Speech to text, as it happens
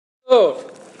Oh,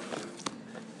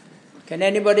 can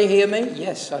anybody hear me?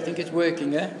 Yes, I think it's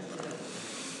working.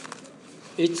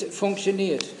 Es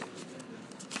funktioniert.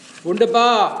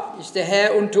 Wunderbar ist der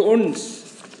Herr unter uns.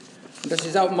 Und das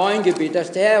ist auch mein Gebet,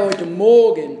 dass der Herr heute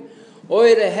Morgen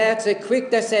eure Herzen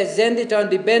erquickt, dass er sendet ein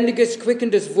lebendiges,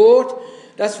 quickendes Wort,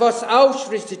 das was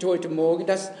ausrichtet heute Morgen,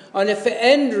 dass eine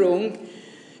Veränderung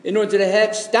in unserem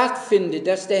Herz stattfindet,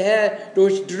 dass der Herr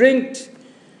durchdringt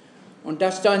und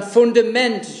dass dein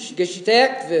Fundament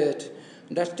gestärkt wird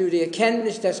und dass du die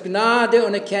Erkenntnis, dass Gnade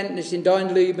und Erkenntnis in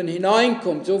dein Leben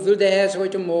hineinkommt. So will der Herr es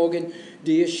heute Morgen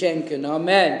dir schenken.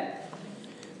 Amen.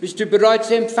 Bist du bereit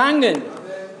zu empfangen? Amen.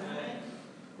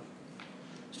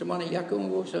 Ist da mal eine Jacke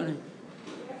irgendwo?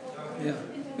 Ja.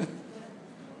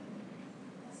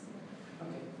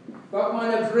 Brauch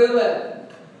meine Brille.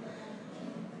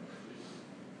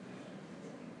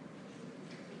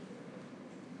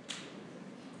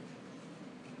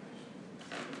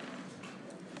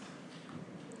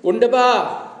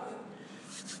 Wunderbar.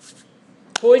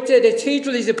 Heute der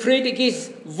Titel dieser Predigt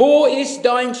ist: Wo ist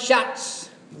dein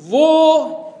Schatz?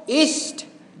 Wo ist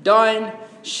dein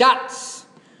Schatz?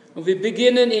 Und wir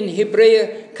beginnen in Hebräer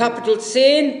Kapitel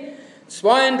 10,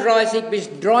 32 bis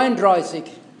 33.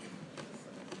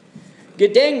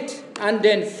 Gedenkt an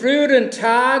den früheren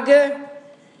Tage,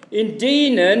 in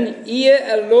denen ihr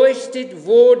erleuchtet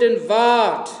worden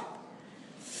wart,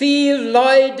 viel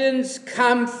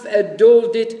Leidenskampf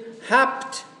erduldet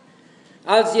habt,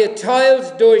 als ihr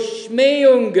teils durch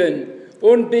Schmähungen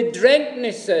und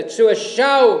Bedrängnisse zur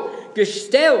Schau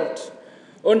gestellt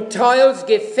und teils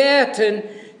Gefährten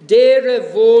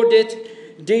derer wurdet,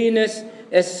 denen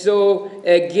es so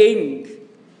erging.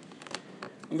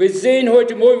 Und wir sehen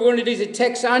heute Morgen, wir wollen diesen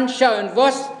Text anschauen,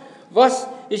 was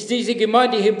ist diese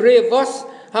Gemeinde Hebräer, was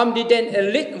haben die denn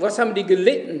erlitten, was haben die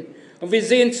gelitten? Und wir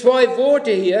sehen zwei Worte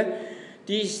hier,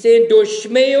 die stehen durch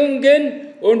Schmähungen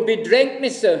und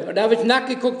Bedrängnisse. Und da habe ich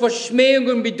nachgeguckt, was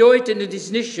Schmähungen bedeuten, das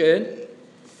ist nicht schön.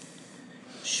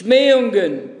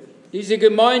 Schmähungen, diese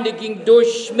Gemeinde ging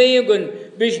durch Schmähungen,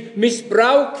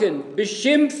 missbrauchen,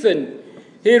 beschimpfen,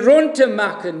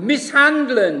 heruntermachen,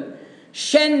 misshandeln,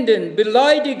 Schänden,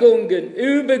 Beleidigungen,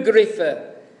 Übergriffe,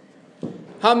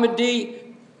 haben die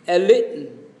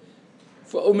erlitten.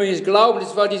 Um es Glauben,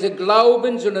 das war dieser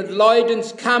Glaubens- und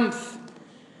Leidenskampf.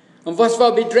 Und was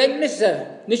war Bedrängnisse?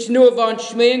 Nicht nur waren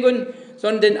Schmähungen,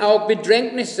 sondern auch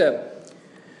Bedrängnisse.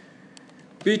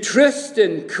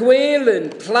 Betrüsten, quälen,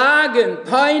 plagen,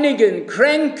 peinigen,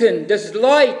 kränken, das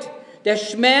Leid, der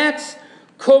Schmerz,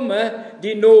 Kummer,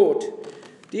 die Not.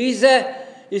 Diese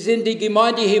ist in die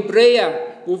Gemeinde Hebräer,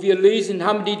 wo wir lesen,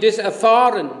 haben die das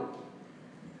erfahren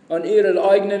an ihrem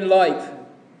eigenen Leib.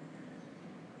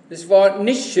 Das war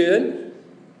nicht schön.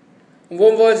 Und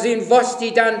wollen wir sehen, was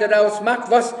die dann daraus macht.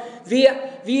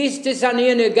 Wie ist es an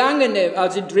ihnen gegangen,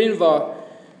 als sie drin war?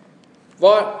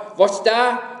 War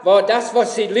das,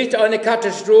 was sie litt, eine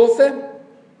Katastrophe?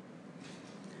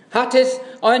 Hat es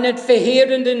eine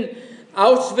verheerende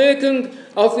Auswirkung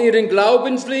auf ihren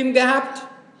Glaubensleben gehabt?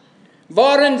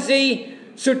 Waren sie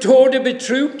zu Tode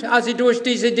betrübt, als sie durch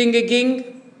diese Dinge ging?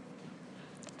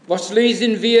 Was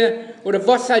lesen wir, oder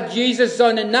was hat Jesus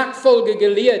seinen Nachfolger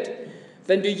gelehrt?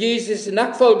 Wenn du Jesus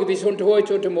Nachfolger bist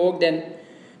heute Morgen, denn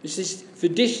es ist für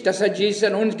dich, das hat Jesus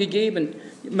an uns gegeben.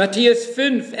 Matthäus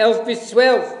 5, 11 bis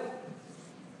 12.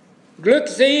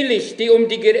 Glückselig, die um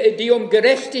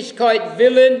Gerechtigkeit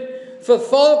willen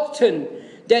verfolgten,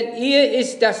 denn ihr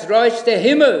ist das Reich der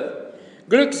Himmel.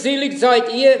 Glückselig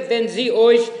seid ihr, wenn sie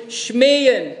euch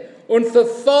schmähen und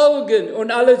verfolgen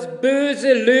und alles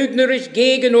Böse, lügnerisch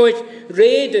gegen euch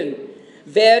reden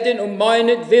werden um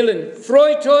meinetwillen.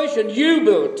 Freut euch und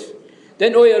jubelt,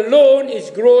 denn euer Lohn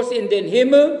ist groß in den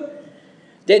Himmel.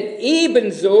 Denn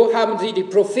ebenso haben sie die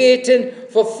Propheten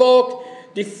verfolgt,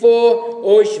 die vor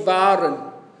euch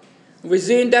waren. Und wir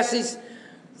sehen, das ist,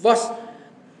 was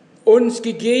uns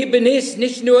gegeben ist,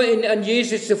 nicht nur an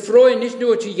Jesus zu freuen, nicht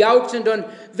nur zu jauchzen, sondern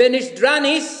wenn es dran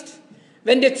ist,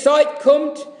 wenn die Zeit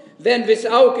kommt, werden wir es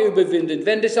auch überwinden.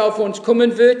 Wenn das auf uns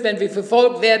kommen wird, wenn wir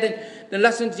verfolgt werden, dann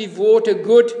lassen die Worte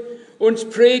gut uns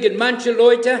prägen. Manche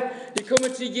Leute, die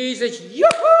kommen zu Jesus,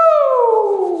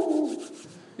 juhu,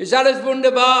 ist alles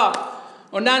wunderbar.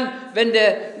 Und dann, wenn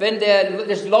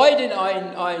das Leiden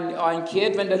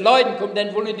einkehrt, wenn der Leiden kommt,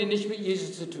 dann wollen die nicht mit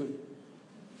Jesus zu tun.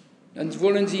 Dann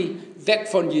wollen sie weg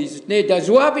von Jesus. Nee,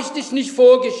 so habe ich das nicht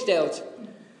vorgestellt,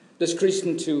 das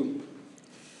Christentum.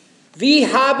 Wie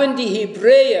haben die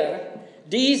Hebräer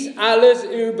dies alles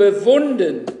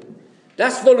überwunden?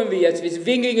 Das wollen wir jetzt wissen.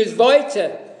 Wie ging es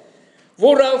weiter?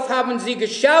 Worauf haben sie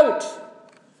geschaut?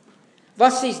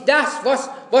 Was ist das?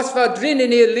 Was war drin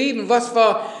in ihr Leben? Was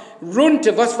war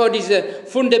runter. Was war dieses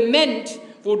Fundament,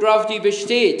 worauf die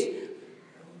besteht?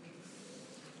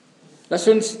 Lass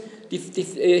uns die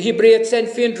Hebräer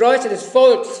 10,34 des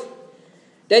Volks.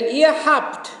 Denn ihr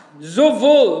habt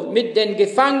sowohl mit den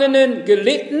Gefangenen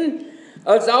gelitten,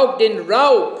 als auch den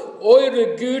Raub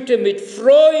eurer Güter mit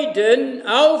Freuden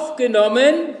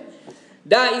aufgenommen,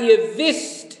 da ihr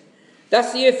wisst,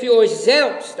 dass ihr für euch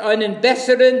selbst einen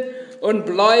besseren und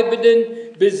bleibenden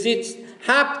Besitz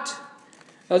habt.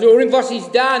 Also irgendwas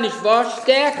ist da, nicht wahr?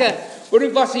 Stärker.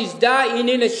 Irgendwas ist da in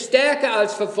ihnen stärker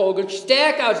als Verfolgung,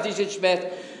 stärker als diese Schmerz,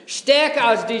 stärker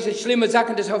als diese schlimmen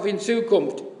Sachen, das auf ihn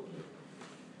zukommt.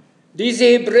 Diese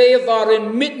Hebräer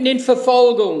waren mitten in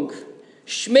Verfolgung.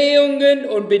 Schmähungen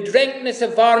und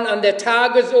Bedrängnisse waren an der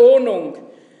Tagesordnung.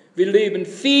 Wir leben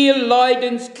viel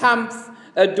Leidenskampf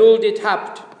erduldet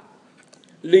habt,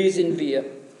 lesen wir.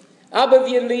 Aber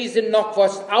wir lesen noch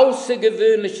was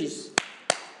Außergewöhnliches.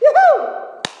 Juhu!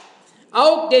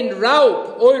 Auch den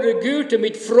Raub eurer Güter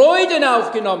mit Freuden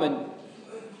aufgenommen.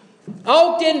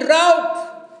 Auch den Raub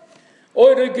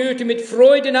eurer Güter mit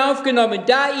Freuden aufgenommen,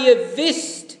 da ihr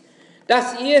wisst,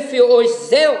 dass ihr für euch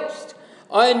selbst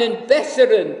einen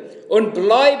besseren und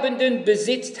bleibenden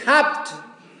Besitz habt.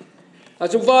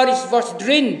 Also war ist was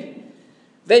drin.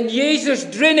 Wenn Jesus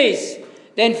drin ist,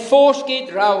 dann Furcht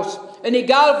geht raus. Und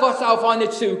egal was auf eine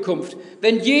Zukunft,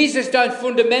 wenn Jesus dein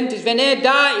Fundament ist, wenn er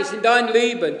da ist in dein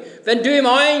Leben, wenn du ihn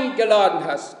eingeladen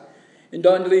hast in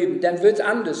dein Leben, dann wird es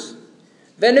anders.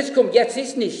 Wenn es kommt, jetzt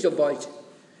ist nicht so weit.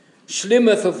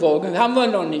 Schlimme Verfolgung haben wir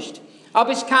noch nicht.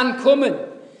 Aber es kann kommen.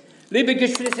 Liebe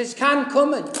Geschwister, es kann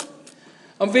kommen.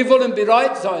 Und wir wollen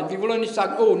bereit sein. Wir wollen nicht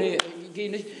sagen, oh nee, ich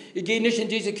gehe nicht in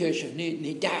diese Kirche.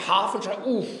 Nee, der Hafen,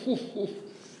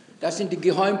 das sind die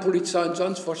Geheimpolizei und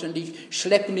sonst was, und die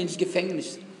schleppen ins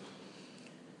Gefängnis.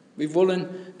 Wir wollen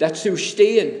dazu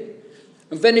stehen.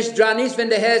 Und wenn es dran ist, wenn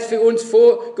der Herr es für uns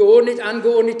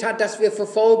angeordnet hat, dass wir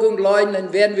Verfolgung leiden,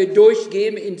 dann werden wir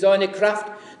durchgehen in seine Kraft.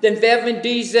 Dann werden wir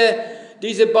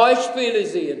diese Beispiele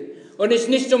sehen. Und es ist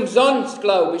nicht umsonst,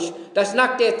 glaube ich, dass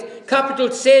nach der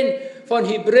Kapitel 10 von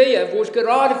Hebräer, wo es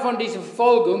gerade von dieser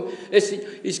Verfolgung,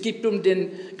 es gibt um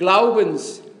den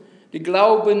die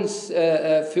Glaubens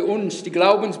für uns, die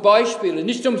Glaubensbeispiele.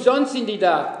 Nicht umsonst sind die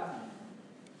da.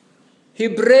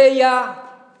 Hebräer,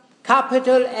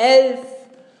 Kapitel 11,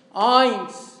 1,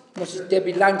 muss ich dir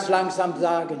langsam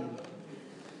sagen.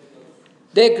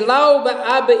 Der Glaube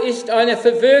aber ist eine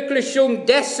Verwirklichung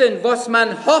dessen, was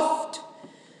man hofft,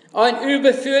 ein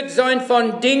Überführtsein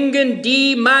von Dingen,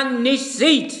 die man nicht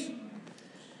sieht.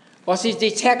 Was ist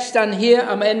der Text dann hier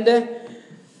am Ende?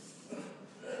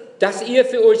 Dass ihr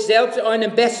für euch selbst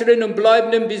einen besseren und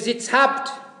bleibenden Besitz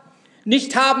habt,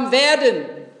 nicht haben werden.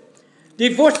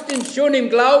 Die wussten schon im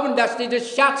Glauben, dass die das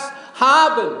Schatz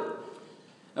haben.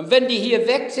 Und wenn die hier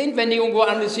weg sind, wenn die irgendwo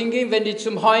anders hingehen, wenn die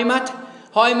zum Heimat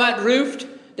ruft,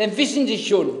 dann wissen sie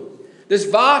schon,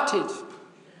 das wartet.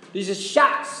 Dieses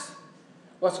Schatz,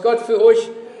 was Gott für euch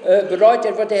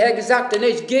bereitet, was der Herr gesagt hat.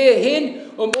 Ich gehe hin,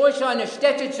 um euch eine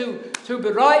Stätte zu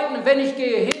bereiten. Und wenn ich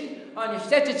gehe hin, eine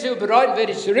Stätte zu bereiten,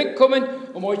 werde ich zurückkommen,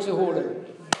 um euch zu holen.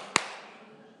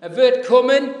 Er wird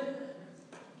kommen,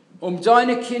 um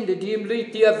seine Kinder, die ihm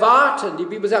lieben, die erwarten, die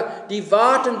Bibel sagt, die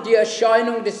warten die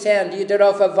Erscheinung des Herrn, die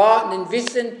darauf erwarten und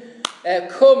wissen, er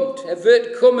kommt, er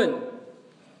wird kommen.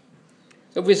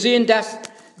 Und wir sehen, dass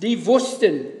die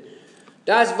wussten,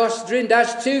 da ist was drin, da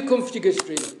ist Zukünftiges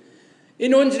drin.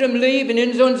 In unserem Leben,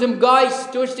 in unserem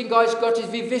Geist, durch den Geist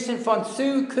Gottes, wir wissen von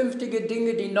zukünftigen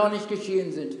Dingen, die noch nicht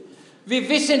geschehen sind. Wir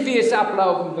wissen, wie es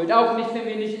ablaufen wird, auch nicht, wenn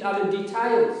wir nicht in alle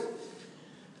Details.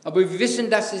 Aber wir wissen,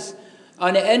 dass es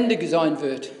ein Ende sein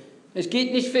wird. Es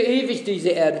geht nicht für ewig, diese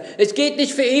Erde. Es geht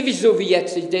nicht für ewig, so wie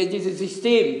jetzt, dieses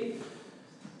System.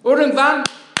 Irgendwann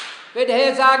wird der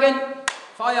Herr sagen,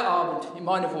 Feierabend, in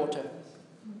meine Worte.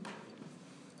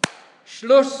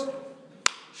 Schluss.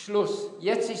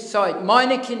 Jetzt ist Zeit.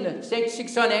 Meine Kinder,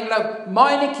 60 sein Engel,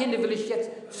 meine Kinder will ich jetzt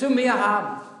zu mir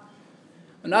haben.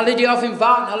 Und alle, die auf ihn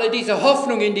warten, alle diese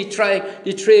Hoffnungen, die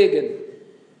trägen,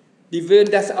 die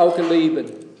werden das auch erleben.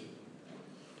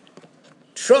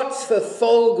 Trotz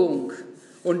Verfolgung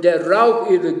und der Raub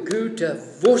ihrer Güter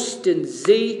wussten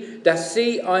sie, dass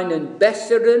sie einen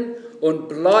besseren und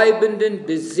bleibenden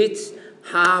Besitz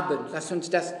haben. Lass uns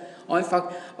das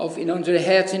einfach in unser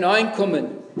Herz hineinkommen.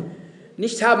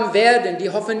 Nicht haben werden,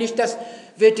 die hoffen nicht, dass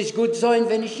wird es gut sein,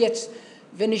 wenn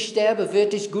ich sterbe,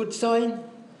 wird es gut sein?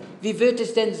 Wie wird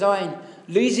es denn sein?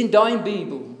 Lies in dein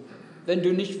Bibel, wenn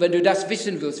du das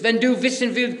wissen willst. Wenn du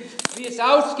wissen willst, wie es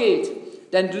ausgeht,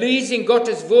 dann lies in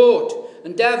Gottes Wort.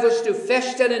 Und da wirst du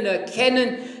feststellen und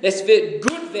erkennen, es wird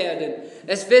gut werden.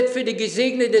 Es wird für die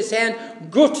Gesegneten des Herrn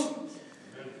gut.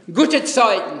 Gute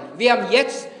Zeiten. Wir haben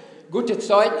jetzt gute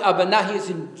Zeiten, aber nachher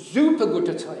sind super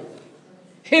gute Zeiten.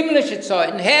 Himmlische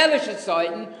Zeiten, herrliche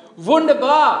Zeiten,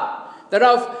 wunderbar.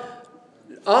 Darauf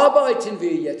arbeiten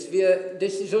wir jetzt.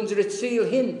 Das ist unser Ziel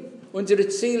hin. Unser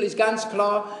Ziel ist ganz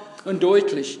klar und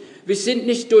deutlich.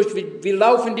 Wir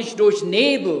laufen nicht durch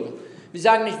Nebel. Wir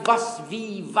sagen nicht was,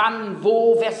 wie, wann,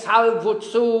 wo, weshalb,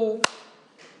 wozu.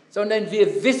 Sondern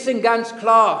wir wissen ganz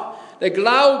klar, der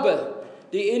Glaube,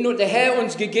 den der Herr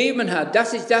uns gegeben hat,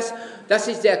 das ist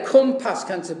der Kompass,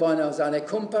 kannst du beinahe sagen. Der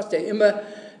Kompass,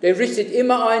 der richtet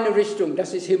immer eine Richtung,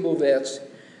 das ist himmelwärts.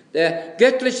 Der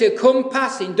göttliche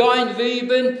Kompass in dein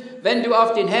Leben, wenn du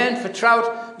auf den Herrn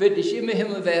vertraut, wird dich immer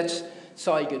himmelwärts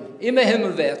zeigen. Immer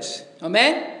himmelwärts.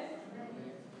 Amen?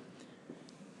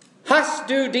 Hast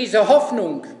du diese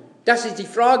Hoffnung? Das ist die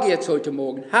Frage jetzt heute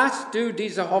Morgen. Hast du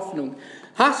diese Hoffnung?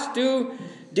 Hast du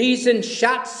diesen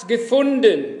Schatz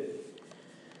gefunden?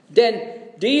 Denn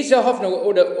diese Hoffnung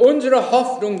oder unsere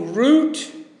Hoffnung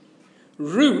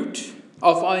ruht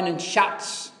auf einen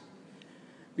Schatz.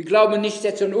 Wir glauben nicht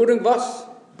jetzt an irgendwas.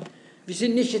 Wir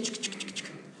sind nicht jetzt,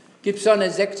 gibt es so eine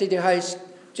Sekte, die heißt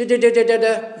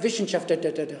Wissenschaft.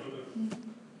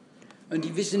 Und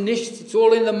die wissen nicht, it's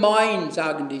all in the mind,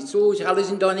 sagen die. So ist alles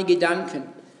in deinen Gedanken.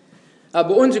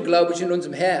 Aber unser Glaube ist in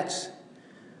unserem Herz.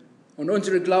 Und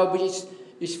unser Glaube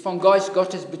ist vom Geist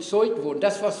Gottes bezeugt worden.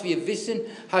 Das, was wir wissen,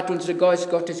 hat uns der Geist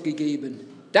Gottes gegeben.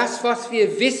 Das, was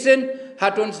wir wissen,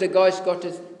 hat uns der Geist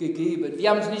Gottes gegeben. Wir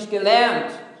haben es nicht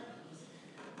gelernt.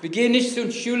 Wir gehen nicht zu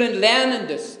den Schulen, lernen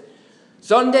das.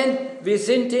 Sondern wir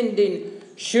sind in den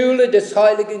Schule des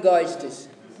Heiligen Geistes.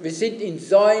 Wir sind in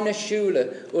seiner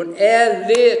Schule. Und er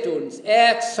lehrt uns,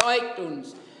 er zeigt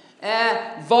uns,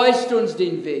 er weist uns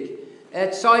den Weg.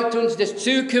 Er zeigt uns das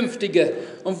Zukünftige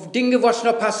und Dinge, was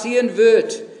noch passieren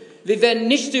wird. Wir werden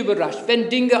nicht überrascht, wenn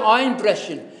Dinge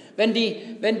einbrechen, wenn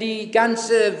die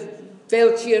ganze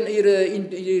Welt hier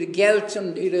ihre Geld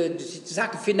und ihre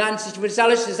Sachen, Finanzen, wenn das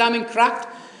alles zusammenkracht,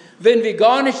 werden wir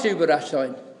gar nicht überrascht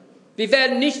sein. Wir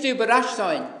werden nicht überrascht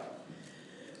sein.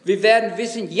 Wir werden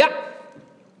wissen, ja,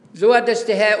 so hat es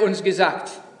der Herr uns gesagt.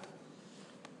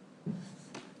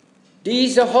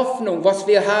 Diese Hoffnung, was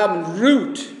wir haben,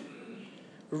 ruht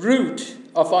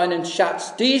auf einen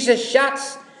Schatz. Dieser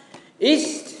Schatz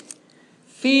ist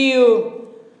viel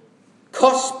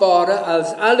kostbarer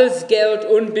als alles Geld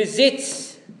und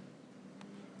Besitz.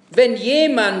 Wenn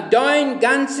jemand dein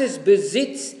ganzes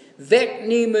Besitz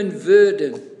wegnehmen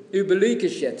würde, überlege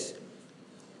ich jetzt,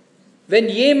 wenn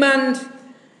jemand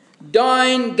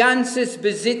dein ganzes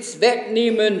Besitz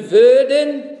wegnehmen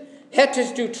würde,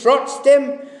 hättest du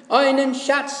trotzdem einen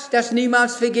Schatz, das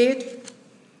niemals vergeht?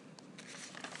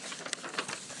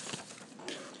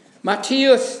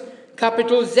 Matthäus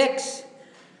Kapitel 6,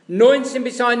 19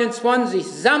 bis 21.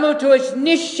 Sammelt euch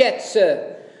nicht Schätze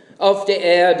auf der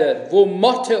Erde, wo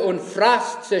Motte und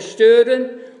Fraß zerstören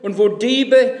und wo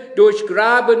Diebe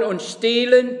durchgraben und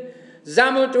stehlen.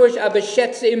 Sammelt euch aber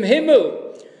Schätze im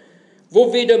Himmel,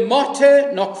 wo weder Motte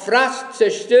noch Fraß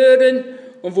zerstören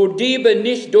und wo Diebe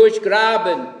nicht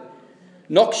durchgraben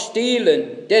noch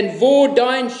stehlen. Denn wo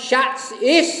dein Schatz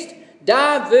ist,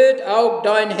 da wird auch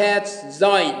dein Herz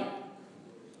sein.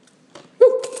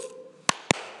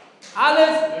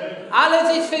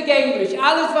 Alles ist vergänglich.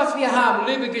 Alles, was wir haben,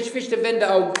 liebe Geschwister, wenn du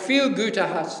auch viel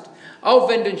Güter hast, auch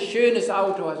wenn du ein schönes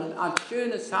Auto hast und ein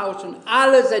schönes Haus und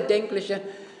alles Erdenkliche,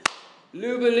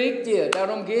 überleg dir,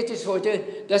 darum geht es heute,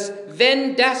 dass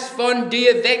wenn das von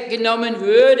dir weggenommen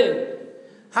würde,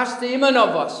 hast du immer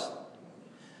noch was.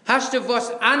 Hast du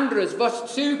was anderes,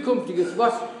 was Zukünftiges,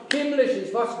 was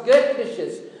Himmlisches, was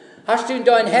Göttliches. Hast du in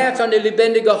dein Herz eine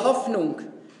lebendige Hoffnung,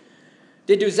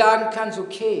 die du sagen kannst,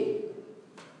 okay,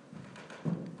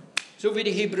 so wie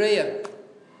die Hebräer,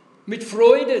 mit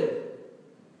Freuden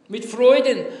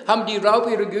haben die Raub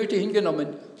ihre Güter hingenommen.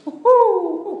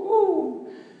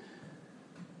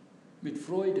 Mit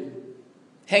Freuden.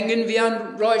 Hängen wir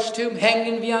an Reichtum,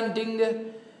 hängen wir an Dinge,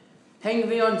 hängen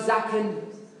wir an Sachen,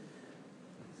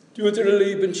 die unser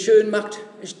Leben schön macht.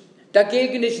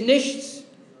 Dagegen ist nichts.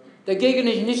 Dagegen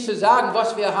ist nichts zu sagen,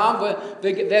 was wir haben,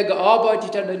 wer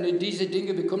gearbeitet hat und diese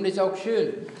Dinge bekommt, ist auch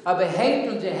schön. Aber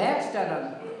hängt unser Herz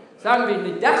daran. Sagen wir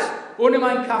nicht, das ohne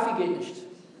meinen Kaffee geht nicht.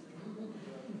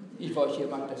 Ich weiß, ihr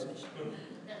mag das nicht.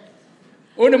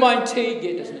 Ohne meinen Tee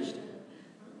geht es nicht.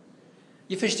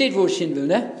 Ihr versteht, wo ich hin will,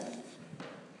 ne?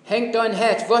 Hängt dein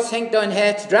Herz, was hängt dein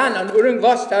Herz dran? An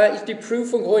irgendwas, da ist die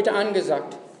Prüfung heute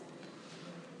angesagt.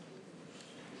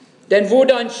 Denn wo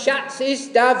dein Schatz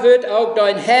ist, da wird auch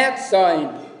dein Herz sein.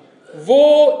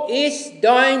 Wo ist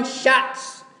dein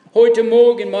Schatz? Heute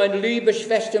Morgen, meine liebe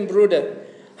Schwester und Bruder,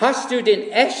 hast du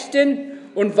den echten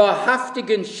und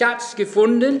wahrhaftigen Schatz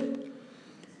gefunden?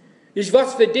 Ist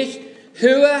was für dich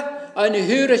eine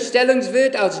höhere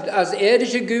Stellungswert als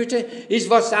irdische Güter? Ist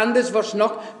was anderes, was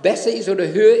noch besser ist oder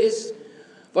höher ist?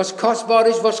 Was kostbar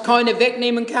ist, was keiner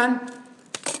wegnehmen kann?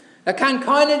 Da kann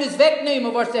keiner das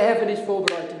wegnehmen, was der Herr für dich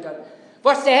vorbereitet hat.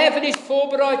 Was der Herr für dich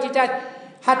vorbereitet hat,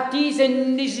 hat diese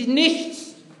nichts.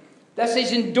 Das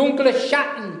ist ein dunkler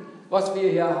Schatten, was wir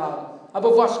hier haben.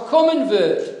 Aber was kommen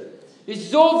wird, ist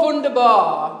so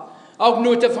wunderbar, auch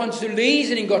nur davon zu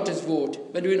lesen in Gottes Wort,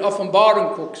 wenn du in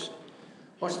Offenbarung guckst.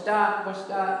 Was da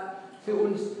für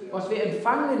uns, was wir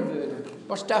empfangen würden,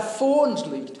 was da vor uns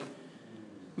liegt.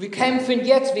 Wir kämpfen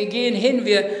jetzt, wir gehen hin,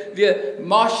 wir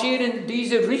marschieren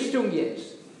diese Richtung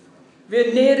jetzt.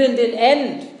 Wir nähern den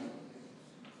End.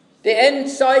 Die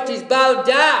Endzeit ist bald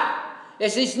da.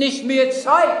 Es ist nicht mehr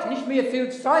Zeit, nicht mehr viel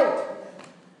Zeit.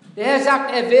 Der Herr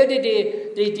sagt, er werde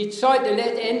die Zeit, die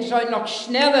Endzeit noch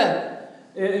schneller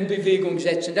in Bewegung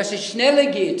setzen, dass es schneller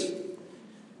geht.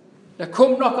 Da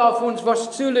kommt noch auf uns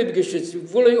was zu, liebe Geschwister.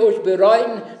 Ich will euch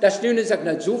bereiten, dass du nicht sagst,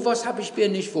 na, so was habe ich mir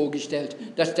nicht vorgestellt.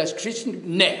 Dass das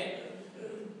Christen, ne,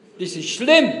 das ist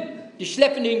schlimm. Die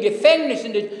schleppen in Gefängnis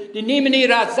und die nehmen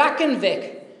ihre Sachen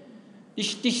weg.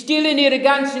 Die stehlen ihre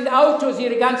ganzen Autos,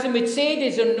 ihre ganzen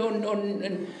Mercedes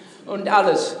und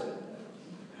alles.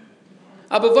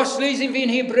 Aber was lesen wir in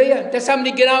Hebräer? Das haben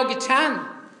die genau getan.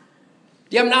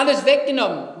 Die haben alles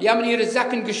weggenommen. Die haben ihre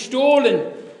Sachen gestohlen.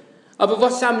 Aber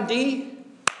was haben die?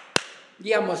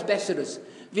 Die haben was Besseres.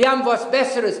 Wir haben was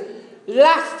Besseres.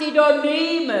 Lass die doch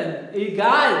nehmen.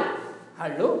 Egal.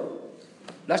 Hallo?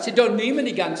 Lass die doch nehmen,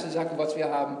 die ganzen Sachen, was wir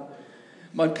haben.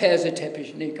 Mein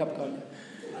Perserteppich. Nee, ich habe keine.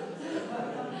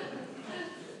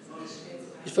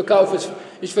 Ich verkaufe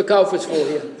es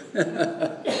vorher.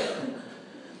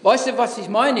 Weißt du, was ich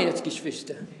meine jetzt,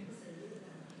 Geschwister?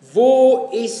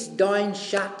 Wo ist dein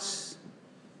Schatz?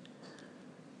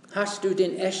 Hast du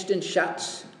den echten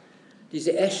Schatz,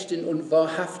 diesen echten und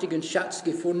wahrhaftigen Schatz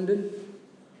gefunden?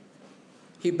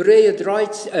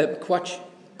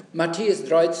 Matthäus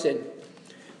 13,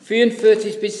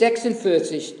 44 bis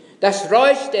 46. Das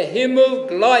Reich der Himmel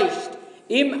gleicht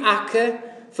im Acker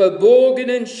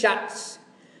verborgenen Schatz,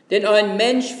 den ein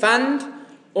Mensch fand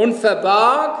und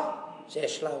verbarg, sehr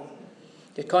schlau,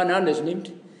 der kein anderes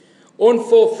nimmt, und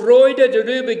vor Freude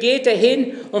darüber geht er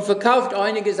hin und verkauft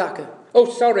einige Sachen. Und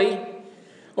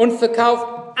verkauft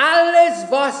alles,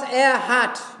 was er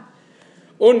hat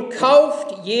und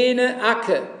kauft jene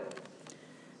Acker.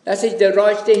 Das ist der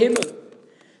Reich der Himmel.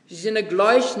 Das ist ein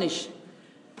Gleichnis,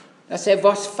 dass er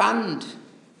was fand,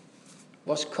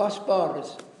 was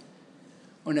Kostbares.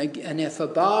 Und er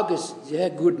verbarg es, sehr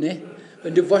gut, ne?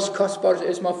 Wenn du was Kostbares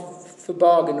erstmal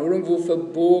verborgen, irgendwo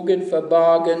verborgen,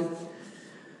 verbargen,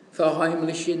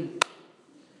 verheimlichen.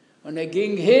 Und er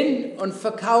ging hin und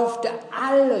verkaufte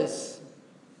alles.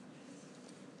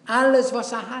 Alles,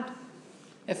 was er hat.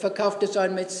 Er verkaufte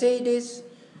sein Mercedes,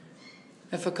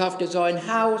 er verkaufte sein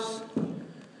Haus,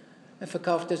 er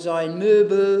verkaufte sein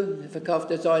Möbel, er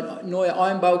verkaufte seine neue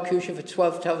Einbauküche für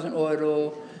 12.000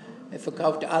 €. Er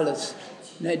verkaufte alles.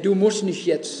 Nein, du musst nicht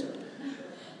jetzt.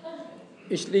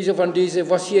 Ich lese von diesem,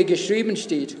 was hier geschrieben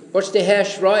steht, was der Herr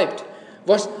schreibt,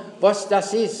 was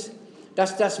das ist.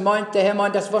 Das meint, der Herr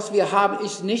meint, das, was wir haben,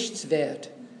 ist nichts wert.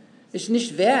 Ist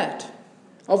nicht wert.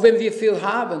 Auch wenn wir viel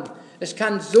haben. Es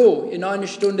kann so in einer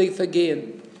Stunde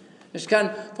vergehen. Es kann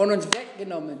von uns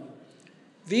weggenommen.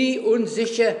 Wie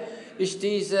unsicher ist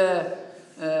diese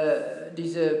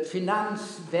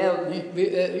Finanzwelt, ne?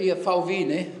 Ihr VW,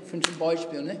 ne? Zum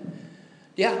Beispiel. Ne?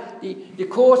 Ja, der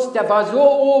Kurs, der war so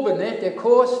oben, ne? Der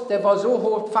Kurs, der war so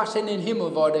hoch, fast in den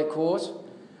Himmel war der Kurs.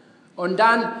 Und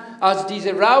dann, als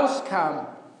diese rauskam,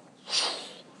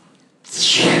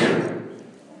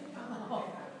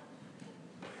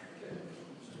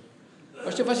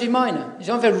 weißt du, was ich meine? Die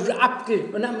sind einfach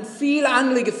und haben viele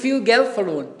Anleger, viel Geld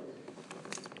verloren.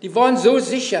 Die waren so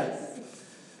sicher,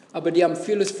 aber die haben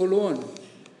vieles verloren.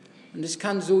 Und es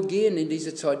kann so gehen in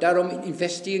dieser Zeit. Darum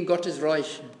investieren in Gottes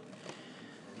Reich.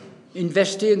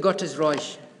 Investieren in Gottes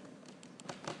Reich.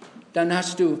 Dann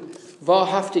hast du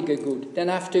wahrhaftige Gut.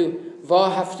 Dann hast du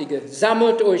wahrhaftige.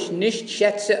 Sammelt euch nicht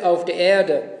Schätze auf der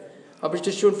Erde. Habe ich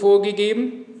das schon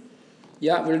vorgegeben?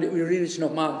 Ja, wir reden es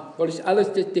nochmal. Weil es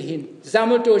alles dahin.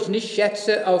 Sammelt euch nicht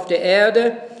Schätze auf der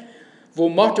Erde, wo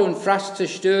Motte und Fraß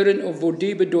zerstören und wo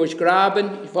Diebe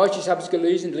durchgraben. Ich weiß, ich habe es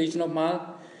gelesen, lese nochmal.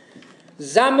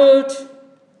 Sammelt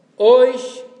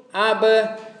euch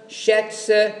aber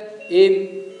Schätze im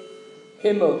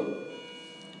Himmel.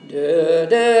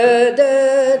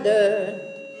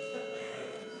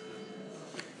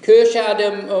 Kirche hat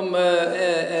um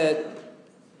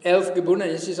 11 gebunden,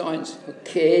 es ist 1.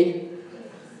 Okay.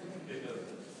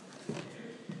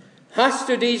 Hast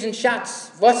du diesen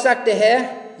Schatz? Was sagt der Herr?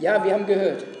 Ja, wir haben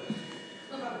gehört.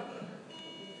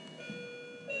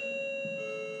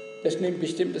 Das nimmt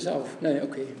bestimmt das auf. Nein,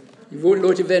 okay. Die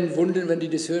Leute werden wundern, wenn die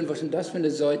das hören. Was ist denn das für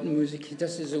eine Seitenmusik?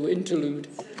 Das ist so Interlude.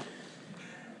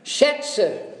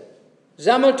 Schätze.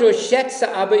 Sammelt euch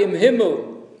Schätze aber im Himmel,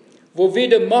 wo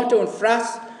weder Motte und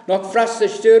Fraß noch Fraß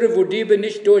zerstören, wo Diebe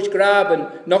nicht durchgraben,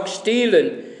 noch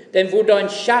stehlen. Denn wo dein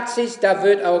Schatz ist, da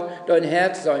wird auch dein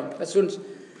Herz sein. Das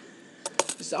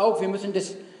ist auch, wir müssen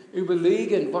das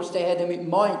überlegen, was der Herr damit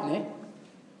meint. Ne?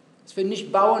 Dass wir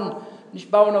nicht bauen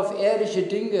auf irdische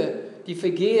Dinge, die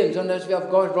vergehen, sondern dass wir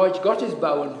auf Reich Gottes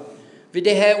bauen. Wie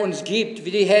der Herr uns gibt,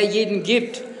 wie der Herr jeden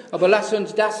gibt. Aber lasst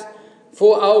uns das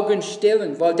vor Augen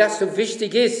stellen, weil das so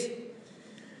wichtig ist.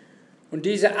 Und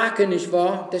dieser Acker, nicht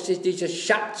wahr, das ist dieser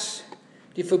Schatz,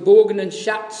 die verborgenen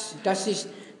Schatz, das ist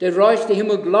der Reich der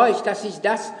Himmel gleich, das ist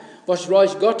das, was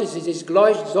Reich Gottes ist. Es ist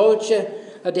gleich solche,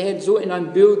 hat der Herr so in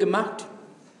ein Bild gemacht.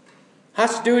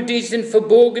 Hast du diesen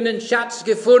verborgenen Schatz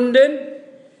gefunden?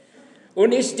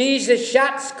 Und ist dieser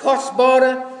Schatz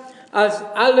kostbarer als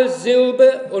alles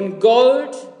Silber und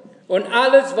Gold und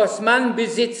alles, was man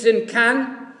besitzen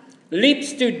kann?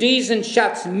 Liebst du diesen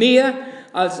Schatz mehr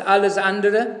als alles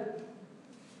andere?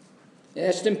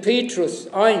 1.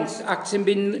 Petrus 1, 18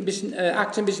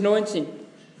 bis 19.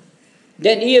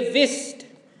 Denn ihr wisst,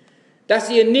 dass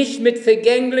ihr nicht mit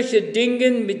vergänglichen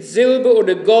Dingen, mit Silber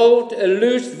oder Gold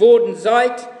erlöst worden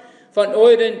seid, von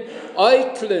euren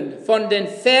eitlen, von den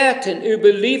Vätern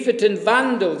überlieferten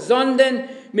Wandel, sondern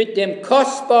mit dem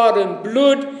kostbaren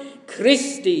Blut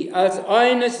Christi als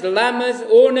eines Lammes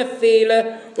ohne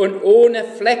Fehler und ohne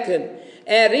Flecken.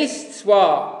 Er ist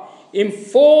zwar im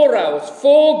Voraus,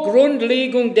 vor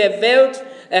Grundlegung der Welt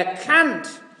erkannt,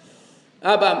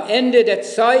 aber am Ende der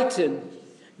Zeiten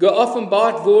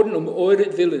geoffenbart worden um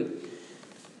euretwillen.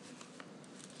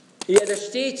 Ja, das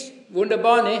steht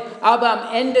wunderbar, ne? Aber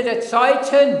am Ende der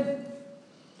Zeiten,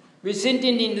 wir sind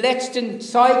in den letzten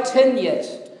Zeiten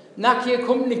jetzt, nachher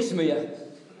kommt nichts mehr.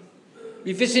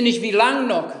 Wir wissen nicht, wie lange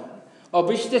noch. Ob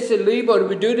ich das erlebe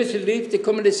oder du das erlebst, der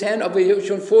kommt des Herrn, ob wir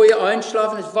schon vorher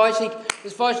einschlafen,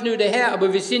 das weiß nur der Herr.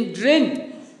 Aber wir sind drin.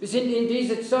 Wir sind in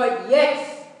dieser Zeit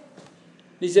jetzt.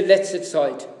 Diese letzte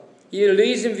Zeit. Hier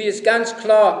lesen wir es ganz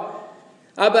klar.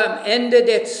 Aber am Ende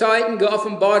der Zeiten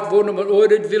geoffenbart worden um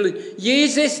euretwillen.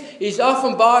 Jesus ist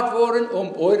offenbart worden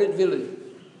um euretwillen.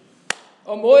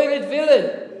 Um euretwillen.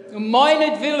 Um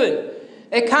meinetwillen.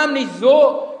 Er kam nicht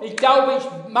so, ich glaube,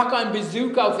 ich mache einen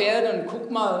Besuch auf Erde und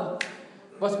guck mal,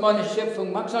 was meine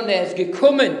Schöpfung macht, sondern er ist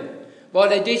gekommen,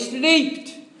 weil er dich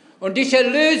liebt und dich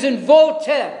erlösen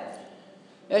wollte.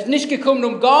 Er ist nicht gekommen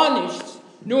um gar nichts,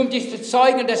 nur um dich zu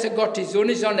zeigen, dass er Gottes Sohn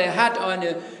ist, sondern er hat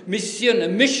eine Mission,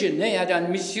 er hat eine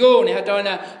Mission, er hat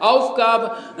eine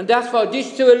Aufgabe und das war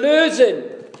dich zu erlösen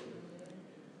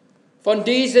von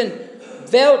dieser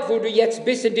Welt, wo du jetzt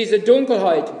bist, in dieser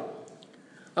Dunkelheit.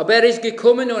 Aber er ist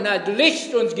gekommen und hat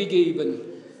Licht uns gegeben.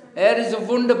 Er ist so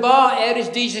wunderbar, er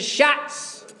ist dieser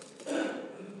Schatz.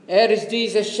 Er ist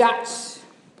dieser Schatz.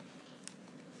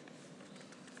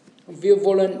 Und wir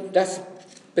wollen das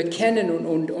bekennen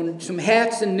und zum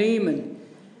Herzen nehmen.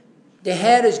 Der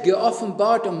Herr ist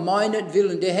geoffenbart um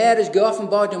meinetwillen. Der Herr ist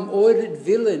geoffenbart um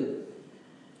euretwillen.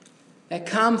 Er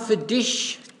kam für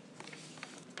dich,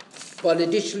 weil er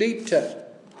dich liebte.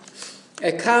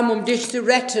 Er kam, um dich zu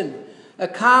retten. Er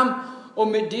kam,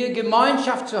 um mit dir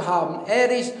Gemeinschaft zu haben.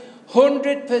 Er ist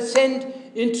 100%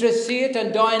 interessiert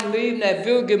an deinem Leben. Er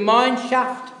will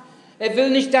Gemeinschaft. Er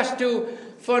will nicht, dass du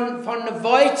von der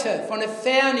Weite, von der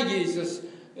Ferne Jesus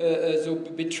so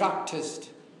betrachtest.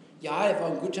 Ja, er war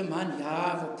ein guter Mann,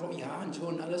 ja und so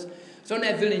und alles.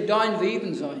 Sondern er will in deinem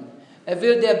Leben sein. Er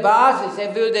will der Basis,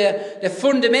 er will der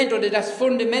Fundament oder das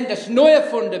Fundament, das neue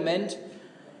Fundament,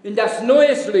 in das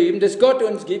neues Leben, das Gott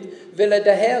uns gibt, will er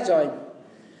der Herr sein.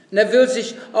 Und er will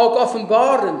sich auch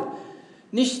offenbaren.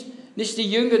 Nicht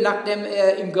die Jünger, nachdem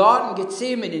er im Garten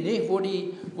Gethsemane,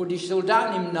 wo die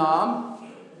Soldaten ihn nahmen,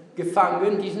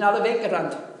 gefangen, die sind alle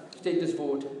weggerannt, steht das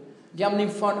Wort. Die haben ihn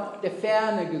von der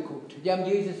Ferne geguckt. Die haben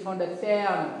Jesus von der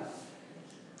Ferne.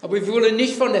 Aber wir wollen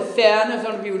nicht von der Ferne,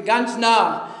 sondern wir wollen ganz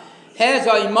nah. Herr,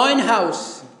 sei in mein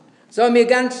Haus. Sei mir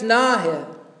ganz nah, Herr.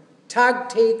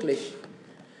 Tagtäglich.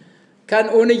 Kann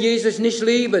ohne Jesus nicht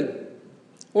leben.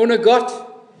 Ohne Gott.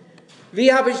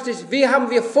 Wie haben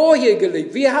wir vorher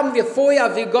gelebt? Wie haben wir vorher,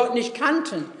 als wir Gott nicht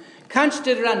kannten? Kannst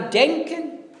du daran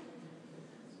denken?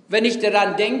 Wenn ich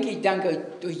daran denke, ich denke,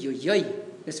 uiuiui,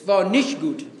 das war nicht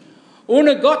gut.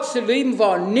 Ohne Gott zu leben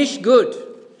war nicht gut.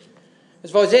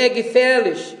 Es war sehr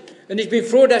gefährlich. Und ich bin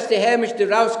froh, dass der Herr mich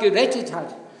daraus gerettet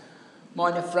hat.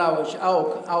 Meine Frau ist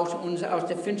auch uns aus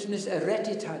der Finsternis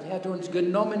errettet hat. Er hat uns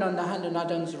genommen an der Hand und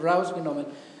hat uns rausgenommen.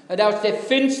 Er hat aus der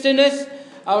Finsternis,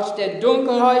 aus der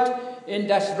Dunkelheit in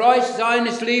das Reich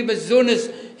seines lieben Sohnes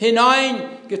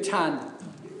hineingetan.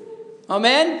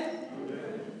 Amen.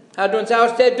 Hat uns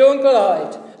aus der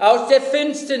Dunkelheit, aus der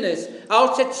Finsternis,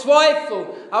 aus der Zweifel,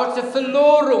 aus der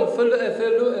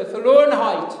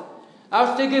Verlorenheit,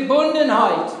 aus der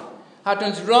Gebundenheit, hat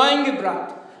uns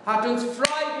reingebracht, hat uns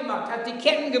frei gemacht, hat die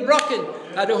Ketten gebrochen.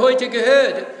 Hat er heute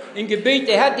gehört im Gebet,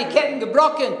 er hat die Ketten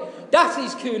gebrochen. Das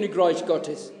ist Königreich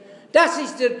Gottes. Das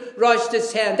ist der Reich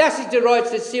des Herrn, das ist der Reich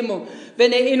des Himmels,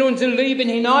 wenn er in unser Leben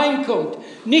hineinkommt.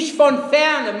 Nicht von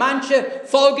ferne, manche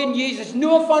folgen Jesus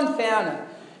nur von ferne.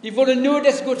 Die wollen nur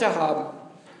das Gute haben,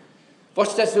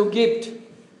 was das so gibt.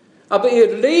 Aber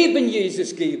ihr Leben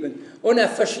Jesus geben und ein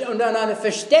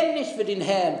Verständnis für den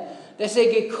Herrn, dass er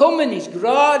gekommen ist,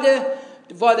 gerade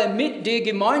weil er mit dir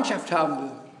Gemeinschaft haben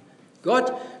will.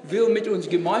 Gott will mit uns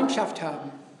Gemeinschaft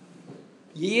haben.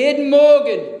 Jeden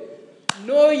Morgen,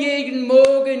 nur jeden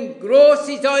Morgen, groß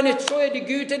ist seine Treue, die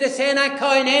Güte des Herrn hat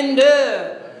kein Ende.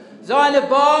 Seine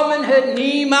Barmen hört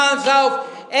niemals auf.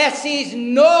 Es ist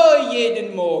neu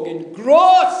jeden Morgen.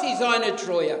 Groß ist seine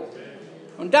Treue.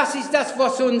 Und das ist das,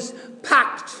 was uns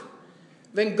packt.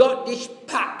 Wenn Gott dich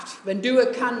packt, wenn du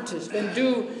erkanntest, wenn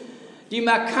du ihm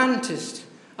erkanntest,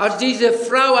 als diese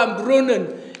Frau am Brunnen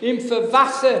ihm für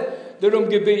Wasser darum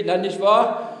gebeten hat, nicht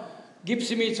wahr? Gib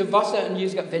sie mir zu Wasser. Und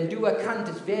Jesus sagt, wenn du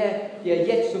erkanntest, wer dir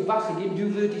jetzt zu Wasser gibt,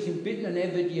 du würdest ihn bitten und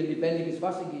er wird dir lebendiges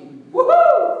Wasser geben.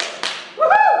 Woohoo! Woohoo!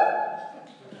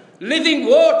 Living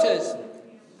waters.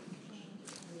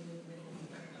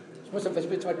 Ich muss etwas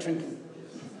mit trinken.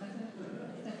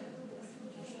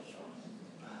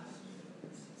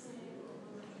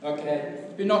 Okay,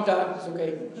 ich bin noch da, ist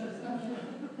okay.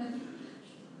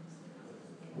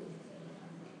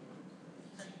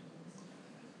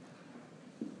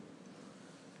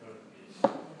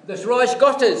 Das Reich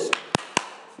Gottes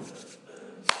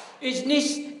ist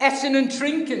nicht Essen und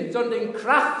Trinken, sondern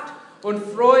Kraft und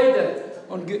Freude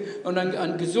und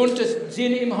ein gesundes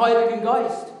Sinn im Heiligen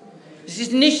Geist. Es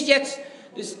ist nicht jetzt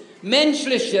das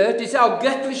Menschliche, das ist auch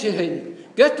Göttliche hin.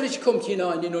 Göttlich kommt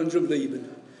hinein in unserem Leben.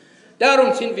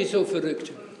 Darum sind wir so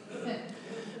verrückt.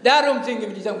 Darum singen wir,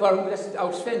 die sagen, warum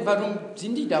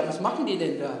sind die da? Was machen die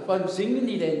denn da? Warum singen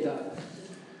die denn da?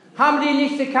 Haben die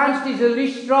nicht erkannt, dieser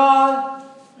Lichtstrahl?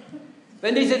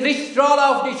 Wenn dieser Lichtstrahl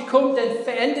auf dich kommt, dann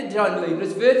verändert dein Leben.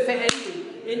 Es wird verändert.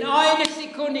 In einer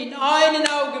Sekunde, in einem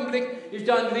Augenblick ist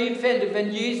dein Leben verändert.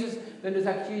 Wenn du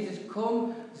sagst, Jesus,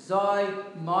 komm, sei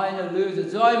mein Erlöser,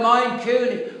 sei mein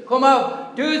König. Komm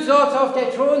auf, du sollst auf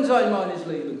der Thron sein meines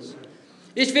Lebens.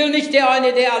 Ich will nicht der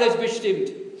eine, der alles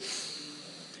bestimmt.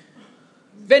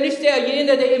 Wenn ich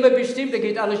derjenige, der immer bestimmt, dann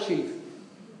geht alles schief.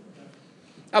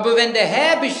 Aber wenn der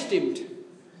Herr bestimmt,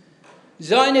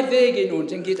 seine Wege in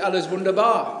uns, dann geht alles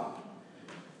wunderbar.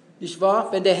 Nicht wahr?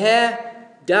 Wenn der Herr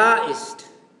da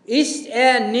ist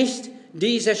er nicht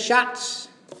dieser Schatz,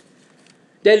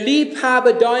 der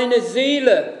Liebhaber deiner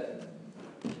Seele,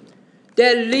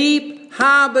 der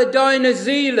Liebhaber deiner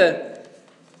Seele.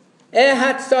 Er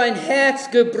hat sein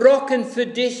Herz gebrochen für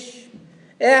dich.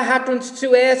 Er hat uns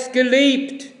zuerst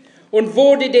geliebt und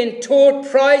wurde den Tod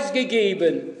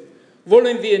preisgegeben.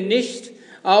 Wollen wir nicht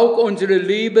auch unsere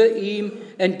Liebe ihm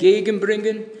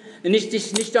entgegenbringen? Und ist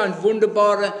es nicht ein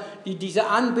wunderbarer, diese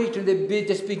Anbetung,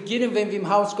 das Beginnen, wenn wir im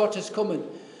Haus Gottes kommen?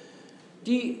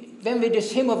 Wenn wir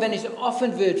das Himmel, wenn es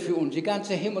offen wird für uns, die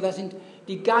ganze Himmel, da sind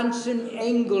die ganzen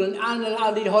Engel und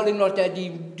all die heiligen Leute,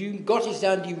 die Gott ist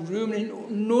da, die rühmen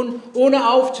nun, ohne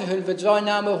aufzuhören, wird sein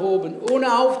Name erhoben,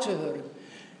 ohne aufzuhören.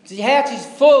 Das Herz ist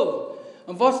voll.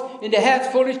 Und was in der Herz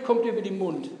voll ist, kommt über den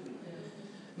Mund.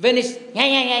 Wenn es, ja,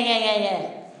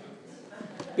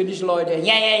 bin ich Leute,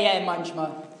 ja,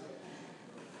 manchmal.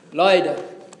 Leider.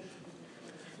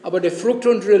 Aber der Frucht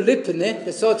unserer Lippen, ne,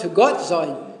 das soll zu Gott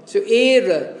sein. Zur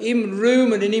Ehre, ihm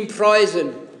rühmen und ihm preisen.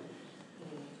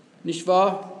 Nicht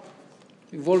wahr?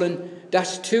 Wir wollen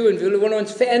das tun, wir wollen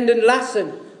uns verändern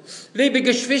lassen. Liebe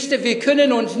Geschwister, wir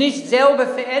können uns nicht selber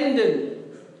verändern.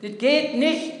 Das geht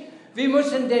nicht. Wir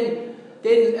müssen den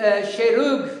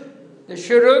Herzchirurg,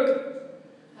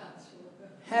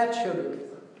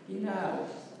 genau.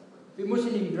 Wir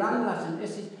müssen ihn dran lassen.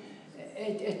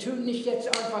 Er tut nicht jetzt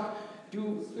einfach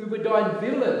über deinen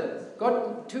Wille.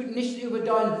 Gott tut nicht über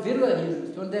deinen Wille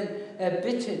hin, sondern er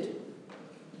bittet.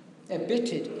 Er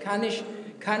bittet, kann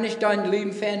ich dein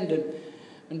Leben verändern?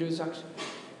 Und du sagst,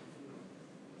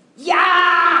 ja!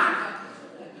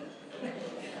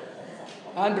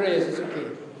 Andreas, ist okay.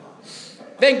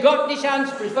 Wenn Gott dich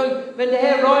anspricht, wenn der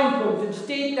Herr reinkommt und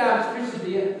steht da und spricht zu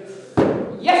dir,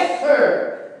 yes,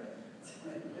 Sir!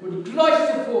 Und gleich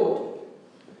sofort,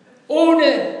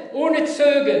 ohne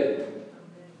Zögern.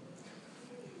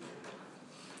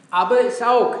 Aber es ist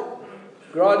auch,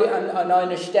 gerade an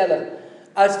einer Stelle,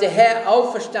 als der Herr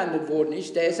auferstanden worden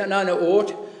ist, der ist an einem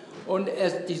Ort und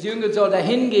die Jünger sollen da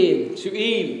hingehen zu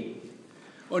ihm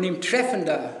und ihn treffen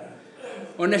da.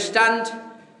 Und es stand,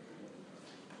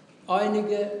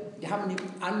 einige, die haben ihn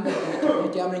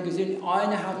angeguckt, die haben ihn gesehen,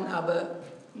 einige haben aber,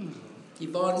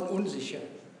 die waren unsicher.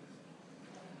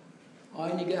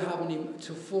 Einige haben ihn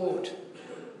sofort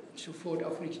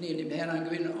auf die Knie dem Herrn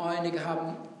angewendet und einige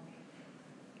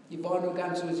die waren noch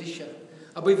ganz so sicher.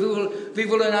 Aber wir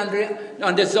wollen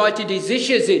an der Seite, die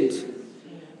sicher sind.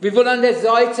 Wir wollen an der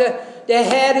Seite, der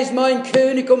Herr ist mein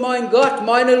König und mein Gott,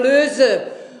 mein Erlöser,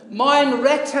 mein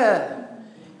Retter.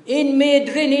 In mir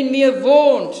drin, in mir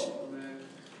wohnt.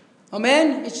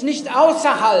 Amen. Ist nicht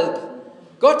außerhalb.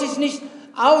 Gott ist nicht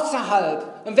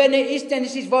außerhalb. Und wenn er ist, dann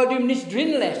ist es, weil du ihn nicht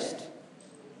drin lässt.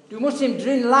 Du musst ihn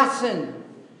drin lassen.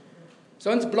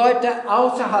 Sonst bleibt er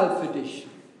außerhalb für dich.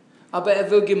 Aber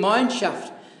er will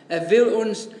Gemeinschaft. Er will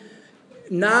uns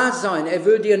nah sein. Er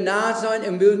will dir nah sein.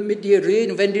 Er will mit dir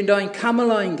reden. Wenn du in dein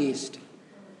Kämmerlein gehst,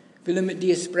 will er mit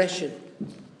dir sprechen.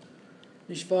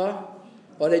 Nicht wahr?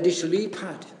 Weil er dich lieb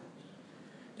hat.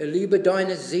 Er liebe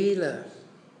deine Seele.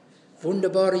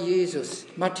 Wunderbarer Jesus.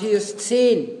 Matthäus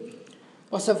 10.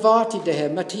 Was erwartet der Herr?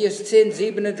 Matthäus 10,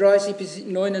 37 bis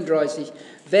 39.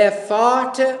 Wer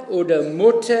Vater oder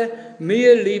Mutter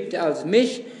mehr liebt als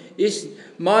mich, ist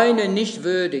meine nicht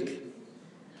würdig.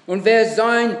 Und wer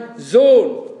sein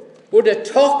Sohn oder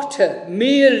Tochter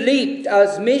mehr liebt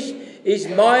als mich, ist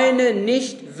meine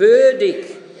nicht würdig.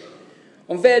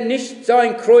 Und wer nicht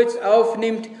sein Kreuz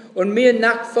aufnimmt und mir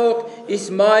nachfolgt,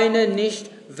 ist meine nicht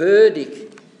würdig.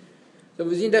 So,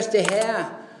 wir sehen, dass der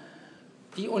Herr,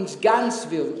 die uns ganz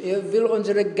will, er will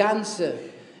unsere Ganze,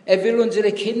 er will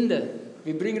unsere Kinder.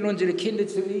 Wir bringen unsere Kinder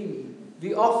zu ihm.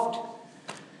 Wie oft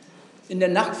in der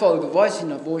Nachfolge, weiß ich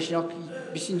noch, wo ich noch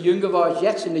ein bisschen jünger war als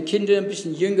jetzt, und die Kinder ein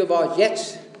bisschen jünger war als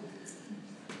jetzt.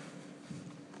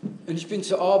 Und ich bin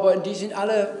zur Arbeit und die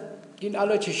gehen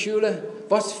alle zur Schule.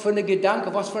 Was für eine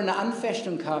Gedanke, was für eine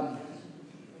Anfechtung kam.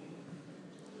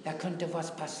 Da könnte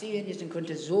was passieren, jetzt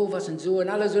könnte sowas und so und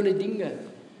alle so eine Dinge.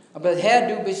 Aber Herr,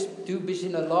 du bist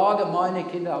in der Lage, meine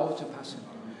Kinder aufzupassen.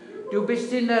 Du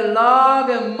bist in der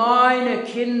Lage, meine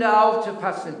Kinder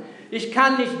aufzupassen. Ich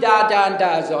kann nicht da und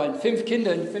da sein. 5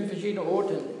 Kinder in 5 verschiedenen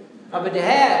Orten. Aber der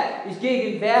Herr ist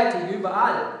gegenwärtig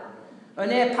überall. Und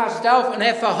er passt auf und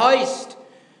er verheißt,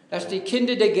 dass die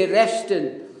Kinder der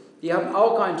Gerechten, die haben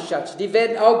auch einen Schatz, die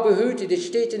werden auch behütet. Das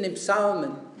steht in den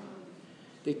Psalmen.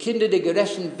 Die Kinder der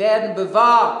Gerechten werden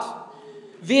bewahrt.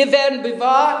 Wir werden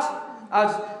bewahrt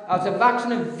als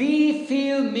Erwachsene. Wie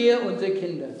viel mehr unsere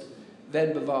Kinder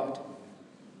werden bewahrt?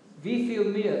 Wie viel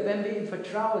mehr, wenn wir ihm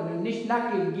vertrauen und nicht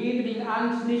nachgeben. Gebe die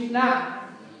Angst nicht nach.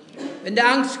 Wenn die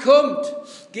Angst kommt,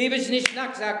 gebe es nicht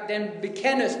nach. Sag, denn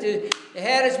bekenne es. Der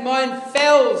Herr ist mein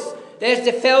Fels. Der ist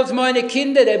der Fels meiner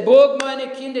Kinder, der Burg meiner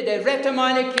Kinder, der Retter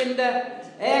meiner Kinder.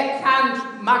 Er kann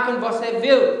machen, was er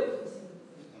will.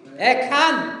 Er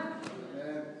kann.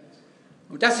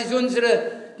 Und das ist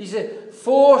diese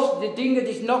Furcht, die Dinge,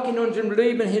 die noch in unserem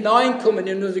Leben hineinkommen,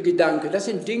 in unsere Gedanken. Das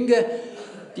sind Dinge,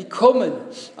 die kommen.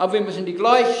 Aber wir müssen die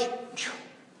gleich,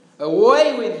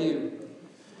 away with you.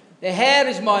 Der Herr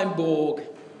ist mein Burg.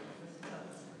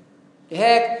 Der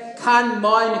Herr kann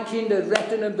meine Kinder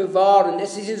retten und bewahren.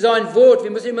 Es ist in sein Wort.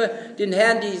 Wir müssen immer den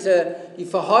Herrn die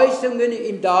Verheißungen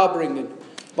ihm darbringen.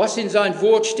 Was in sein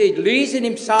Wort steht. Lesen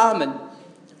im Psalmen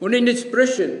und in den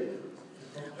Sprüchen.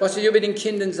 Was er über den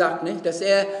Kindern sagt, nicht? Dass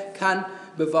er kann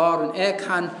bewahren. Er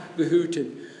kann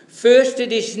behüten. Fürchte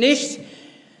dich nicht.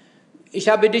 Ich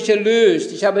habe dich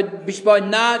erlöst. Ich habe dich bei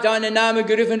deinem Namen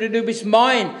gerufen und du bist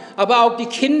mein. Aber auch die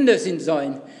Kinder sind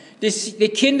sein. Die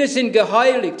Kinder sind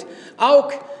geheiligt.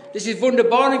 Auch, das ist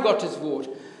wunderbar in Gottes Wort.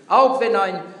 Auch wenn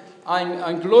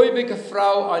eine gläubige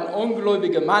Frau einen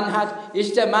ungläubigen Mann hat,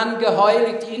 ist der Mann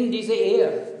geheiligt in dieser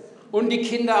Ehe. Und die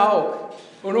Kinder auch.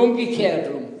 Und umgekehrt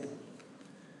drum.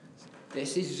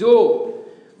 Das ist so.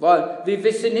 Weil wir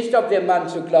wissen nicht, ob der Mann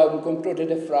zu Glauben kommt oder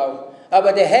die Frau.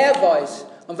 Aber der Herr weiß.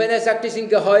 Und wenn er sagt, die sind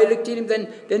geheiligt in ihm,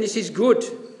 dann ist es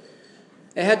gut.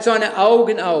 Er hat seine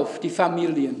Augen auf die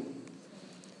Familien.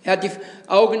 Er hat die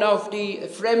Augen auf die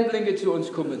Fremdlinge zu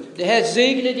uns kommen. Der Herr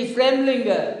segne die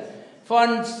Fremdlinge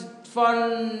von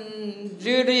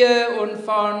Syrien und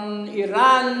von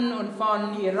Iran und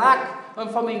von Irak und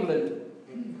von England.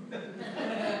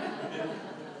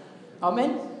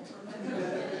 Amen.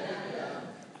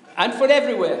 And for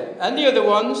everywhere. And the other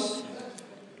ones.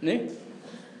 Ne?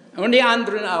 Und die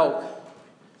anderen auch.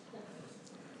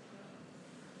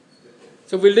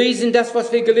 So, wir lesen das,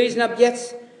 was wir gelesen haben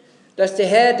jetzt, dass der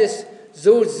Herr das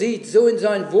so sieht, so in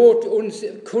sein Wort uns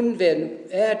kund werden.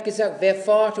 Er hat gesagt, wer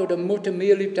Vater oder Mutter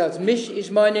mehr liebt als mich,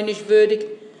 ist meine nicht würdig.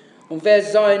 Und wer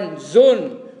seinen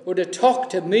Sohn oder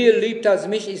Tochter mehr liebt als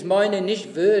mich, ist meine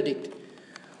nicht würdig.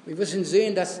 Wir müssen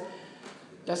sehen, dass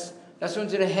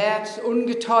unser Herz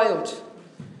ungeteilt,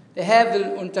 der Herr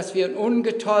will, und dass wir ein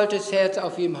ungeteiltes Herz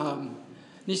auf ihm haben.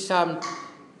 Nicht sagen,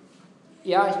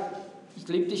 ja, ich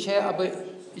liebe dich, Herr, aber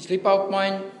ich liebe auch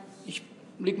meine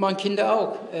Kinder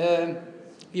auch.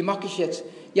 Wie mache ich jetzt?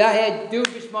 Ja, Herr, du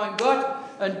bist mein Gott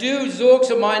und du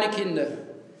sorgst um meine Kinder.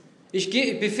 Ich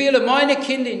befehle meine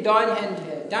Kinder in deine Hände,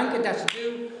 Herr. Danke, dass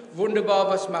du wunderbar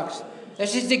was machst.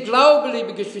 Das ist der Glaube,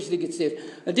 liebe Geschwister, gezählt.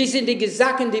 Und das sind die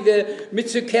Sachen, die wir mit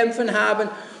zu kämpfen haben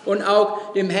und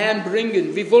auch dem Herrn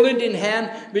bringen. Wir wollen den Herrn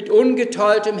mit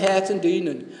ungeteiltem Herzen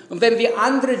dienen. Und wenn wir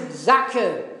andere Sachen,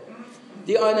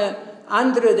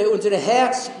 der unser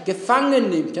Herz gefangen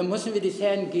nimmt, dann müssen wir das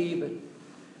Herrn geben.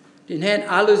 Den Herrn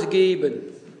alles geben.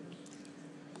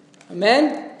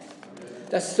 Amen?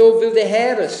 Das so will der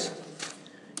Herr es.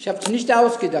 Ich habe es nicht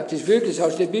ausgedacht, das ist wirklich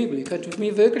aus der Bibel. Ihr könnt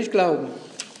mir wirklich glauben.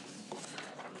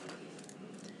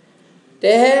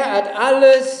 Der Herr hat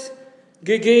alles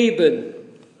gegeben.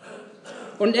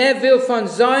 Und er will von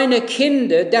seinen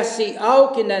Kindern, dass sie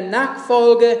auch in der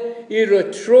Nachfolge ihre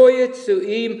Treue zu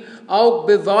ihm auch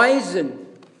beweisen.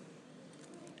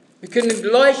 Wir können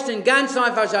leuchten ganz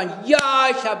einfach sagen, ja,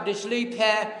 ich habe dich lieb,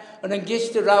 Herr. Und dann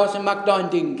gehst du raus und mach dein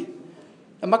Ding.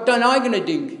 Dann mach dein eigenes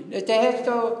Ding. Der Herr ist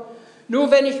doch,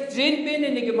 nur wenn ich drin bin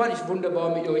in der Gemeinde, ist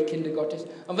wunderbar mit euch, Kinder Gottes.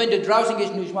 Und wenn du draußen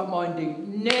gehst, ich mach mein Ding.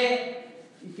 Nee,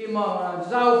 ich gehe mal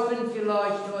saufen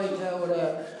vielleicht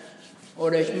heute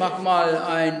oder ich mach mal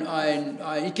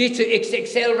ich gehe zu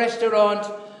XXL-Restaurant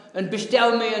und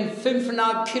bestelle mir ein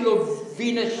 5,5 Kilo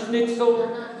Wiener Schnitzel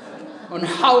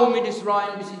und hau mir das rein,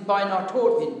 bis ich beinahe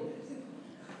tot bin.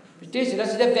 Verstehst du?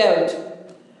 Das ist die Welt.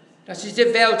 Das ist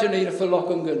die Welt und ihre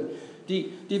Verlockungen,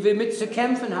 die wir mit zu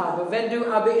kämpfen haben. Wenn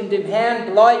du aber in dem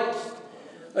Herrn bleibst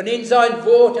und in sein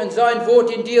Wort und sein Wort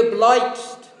in dir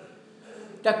bleibst,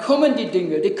 da kommen die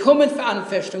Dinge, die kommen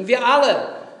Anfechtungen. Wir werden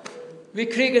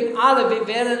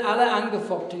alle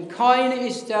angefochten. Keiner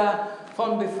ist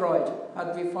davon befreit,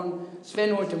 hatten wir von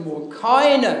Sven heute Morgen.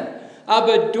 Keiner.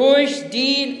 Aber durch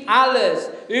den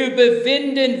alles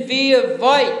überwinden wir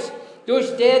weit.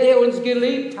 Durch der uns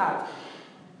geliebt hat.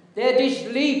 Der dich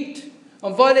liebt.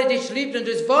 Und weil er dich liebt und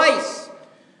es weiß,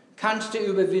 kannst du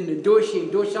überwinden. Durch ihn,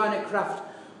 durch seine Kraft.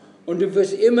 Und du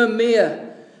wirst immer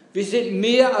mehr. Wir sind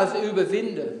mehr als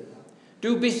Überwinder.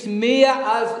 Du bist mehr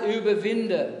als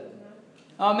Überwinder.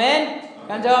 Amen?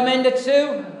 Kannst du Amen dazu?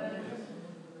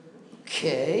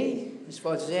 Okay. Das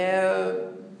war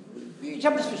ich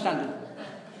habe das verstanden.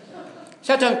 Ich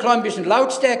hatte ein klein bisschen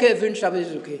Lautstärke gewünscht, aber es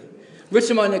ist okay. Willst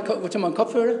du meinen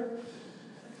Kopfhörer?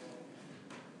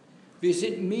 Wir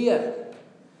sind mehr.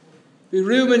 Wir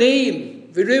rühmen ihm.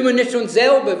 Wir rühmen nicht uns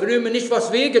selber. Wir rühmen nicht, was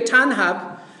wir getan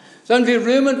haben, sondern wir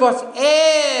rühmen, was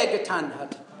er getan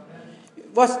hat.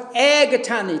 Was er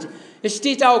getan hat. Es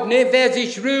steht auch, ne, wer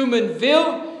sich rühmen will,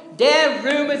 der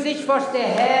rühme sich, was der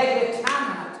Herr getan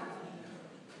hat.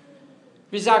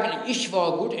 Wir sagen, ich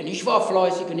war gut und ich war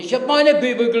fleißig und ich habe meine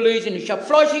Bibel gelesen, ich habe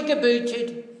fleißig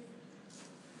gebetet.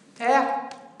 Herr,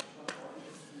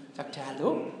 sagt er,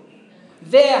 hallo?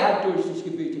 Wer hat durch dich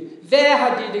gebetet? Wer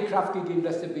hat dir die Kraft gegeben,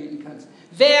 dass du beten kannst?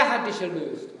 Wer hat dich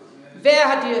erlöst? Wer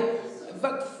hat dir...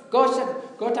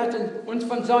 Gott hat uns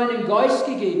von seinem Geist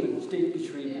gegeben, steht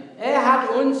geschrieben. Er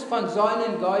hat uns von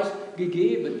seinem Geist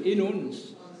gegeben, in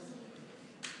uns.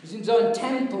 Wir sind so ein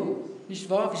Tempel, nicht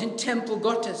wahr? Wir sind Tempel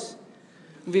Gottes.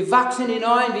 Und wir wachsen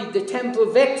hinein, wie der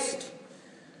Tempel wächst.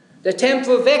 Der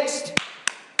Tempel wächst.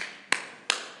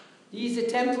 Dieser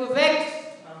Tempel wächst.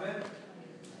 Amen.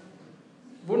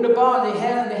 Wunderbar, der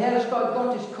Herrlichkeit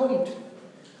Gottes kommt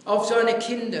auf seine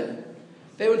Kinder.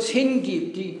 Wer uns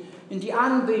hingibt, in die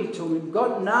Anbetung, in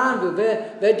Gott nahen will,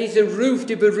 wer diesen Ruf,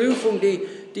 die Berufung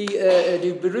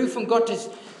Gottes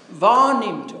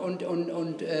wahrnimmt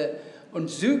und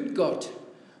sucht Gott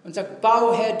und sagt,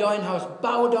 bau Herr dein Haus,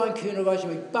 bau dein Königreich,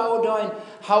 bau dein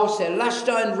Haus, Herr, lass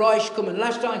dein Reich kommen,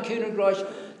 lass dein Königreich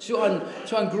zu einem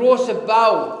großen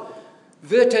Bau,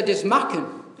 wird er das machen,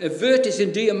 er wird es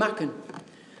in dir machen,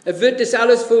 er wird das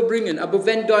alles vollbringen, aber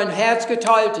wenn dein Herz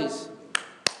geteilt ist,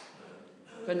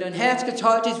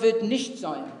 wird nicht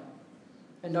sein.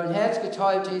 Wenn dein Herz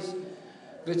geteilt ist,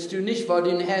 willst du nicht, weil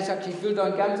dein Herr sagt, ich will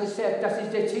dein ganzes Herz, das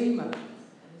ist das Thema,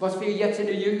 was wir jetzt in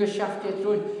der Jüngerschaft jetzt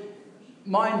tun.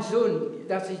 mein Sohn,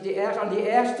 das ist an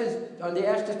der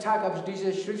ersten Tag habe ich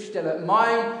diese Schriftstelle,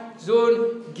 mein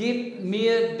Sohn, gib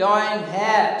mir dein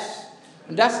Herz.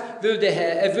 Und das will der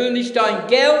Herr. Er will nicht dein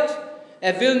Geld,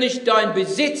 er will nicht dein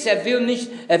Besitz, er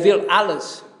will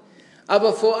alles.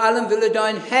 Aber vor allem will er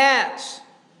dein Herz.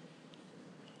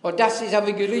 Und das ist, haben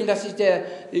wir gelesen, das ist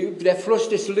der Fluss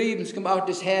des Lebens, kommt aus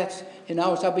das Herz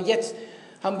hinaus. Aber jetzt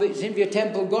sind wir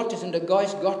Tempel Gottes und der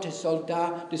Geist Gottes soll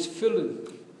da das füllen.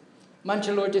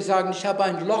 Manche Leute sagen, ich habe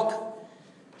ein Loch.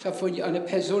 Ich habe von einer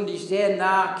Person, die ich sehr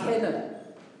nah kenne.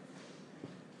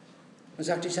 Und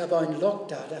sagt, ich habe ein Loch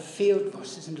da fehlt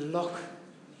was, das ist ein Loch.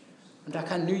 Und da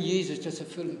kann nur Jesus das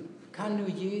erfüllen. Kann nur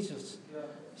Jesus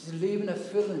das Leben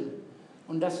erfüllen.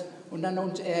 Und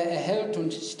dann erhält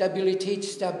uns Stabilität,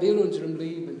 stabil in unserem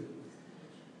Leben.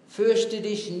 Fürchte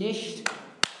dich nicht.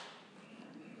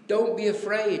 Don't be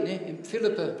afraid, ne? In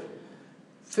Philipper.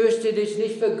 Fürchte dich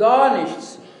nicht für gar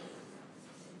nichts.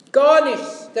 Gar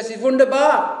nichts. Das ist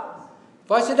wunderbar.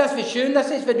 Weißt du das, wie schön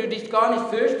das ist, wenn du dich gar nicht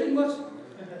fürchten musst?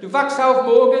 Du wachst auf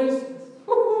morgens.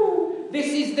 This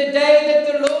is the day that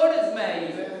the Lord has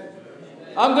made.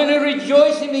 I'm going to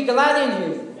rejoice and be glad in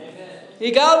Him.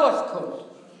 Egal was kommt.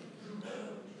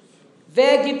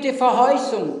 Wer gibt die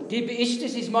Verheißung?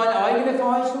 Ist meine eigene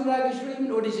Verheißung da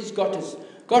geschrieben oder ist es Gottes?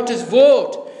 Gottes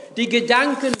Wort. Die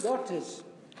Gedanken Gottes.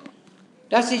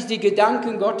 Das ist die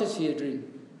Gedanken Gottes hier drin.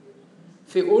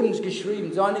 Für uns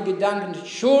geschrieben. Seine Gedanken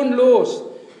schon los.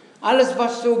 Alles,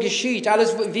 was so geschieht,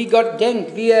 alles, wie Gott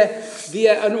denkt, wie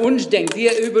er an uns denkt, wie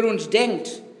er über uns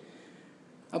denkt.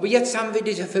 Aber jetzt haben wir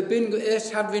diese Verbindung,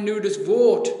 erst haben wir nur das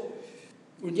Wort.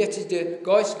 Und jetzt ist der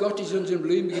Geist Gottes in unserem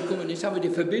Leben gekommen. Jetzt haben wir die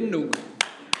Verbindung.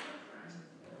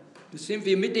 Jetzt sind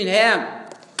wir mit dem Herrn.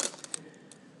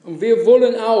 Und wir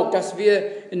wollen auch, dass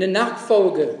wir in der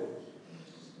Nachfolge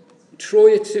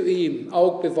Treue zu ihm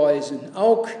auch beweisen.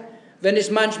 Auch wenn es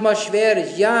manchmal schwer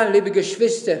ist. Ja, liebe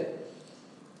Geschwister,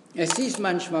 es ist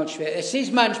manchmal schwer, es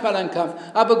ist manchmal ein Kampf,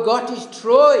 aber Gott ist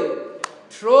treu.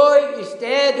 Treu ist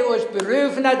der euch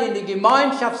berufen hat in die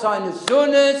Gemeinschaft seines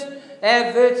Sohnes.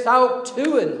 Er wird es auch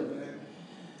tun.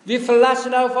 Wir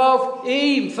verlassen auf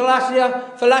ihn, verlass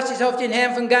es auf den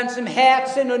Herrn von ganzem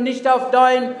Herzen und nicht auf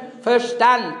deinen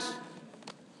Verstand.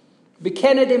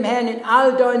 Bekenne dem Herrn in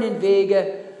all deinen Wegen,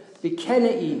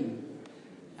 bekenne ihn.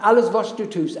 Alles, was du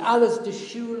tust, alles, die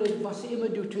Schule, was immer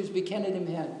du tust, bekenne dem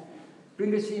Herrn.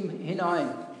 Bring es ihm hinein.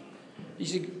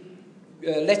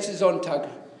 Letzten Sonntag,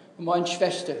 meine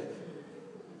Schwester,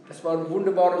 das war ein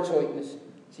wunderbares Zeugnis.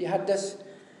 Sie hat das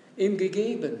ihm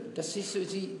gegeben. Das ist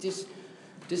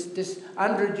das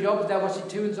andere Job, da was sie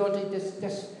tun sollte,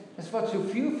 das war zu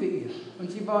viel für ihr.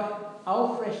 Und sie war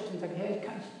aufrecht und sagte, Herr,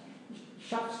 ich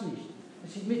schaff's nicht.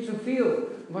 Das ist mir zu viel.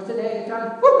 Und was hat der Herr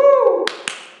getan?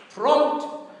 Prompt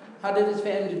hat er das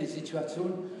verändert, die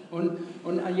Situation. Und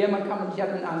jemand kam und ich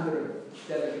habe eine andere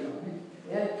Stelle genommen.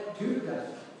 Er tut das.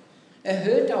 Er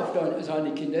hört auf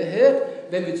seine Kinder. Er hört,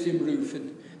 wenn wir zu ihm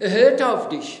rufen. Er hört auf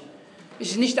dich.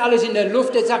 Es ist nicht alles in der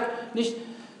Luft. Er sagt nicht,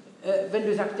 wenn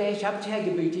du sagst, ich habe Herr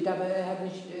gebetet, aber er hat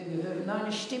nicht gehört. Nein,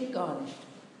 das stimmt gar nicht.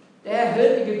 Er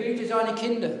hört die Gebete seiner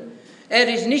Kinder.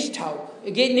 Er ist nicht taub.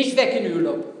 Er geht nicht weg in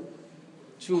Urlaub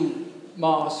zu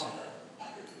Mars.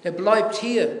 Er bleibt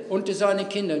hier unter seinen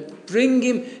Kindern. Bring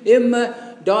ihm immer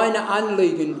deine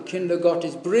Anliegen, Kinder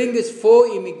Gottes. Bring es vor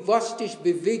ihm, was dich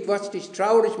bewegt, was dich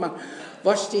traurig macht,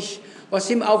 was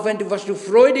ihm auch, was du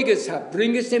Freudiges hast.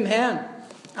 Bring es dem Herrn.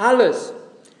 Alles.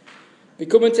 Wir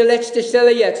kommen zur letzten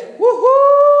Stelle jetzt. Wuhu!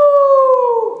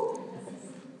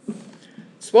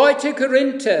 2.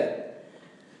 Korinther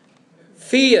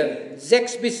 4,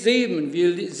 6 bis 7.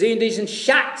 Wir sehen diesen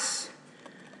Schatz.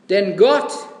 Denn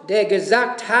Gott, der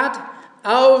gesagt hat,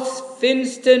 aus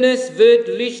Finsternis wird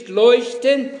Licht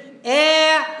leuchten,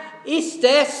 er ist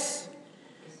es,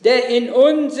 der in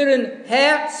unseren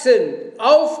Herzen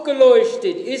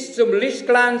aufgeleuchtet ist zum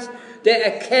Lichtglanz der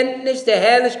Erkenntnis der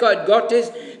Herrlichkeit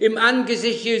Gottes im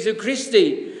Angesicht Jesu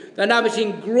Christi. Dann habe ich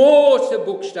in große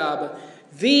Buchstaben.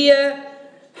 Wir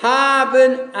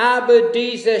haben aber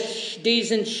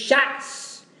diesen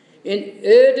Schatz in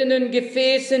irdenen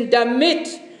Gefäßen,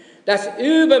 damit das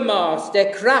Übermaß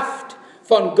der Kraft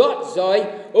von Gott sei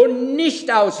und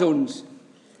nicht aus uns.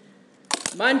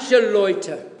 Manche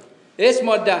Leute,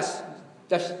 erstmal das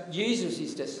Jesus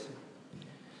ist es.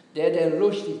 Der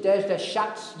lustig, der ist der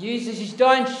Schatz. Jesus ist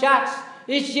dein Schatz.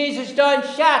 Ist Jesus dein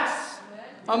Schatz?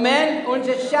 Amen,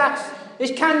 unser Schatz.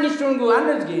 Ich kann nicht irgendwo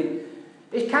anders gehen.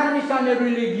 Ich kann nicht eine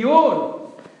Religion.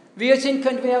 Wir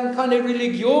haben keine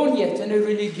Religion jetzt, eine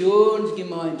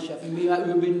Religionsgemeinschaft. Wir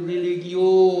üben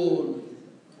Religion.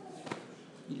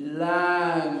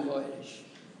 Langweilig.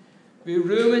 Wir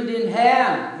rühmen den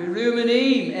Herrn, wir rühmen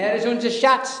ihn, er ist unser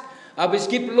Schatz. Aber es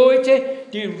gibt Leute,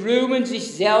 die rühmen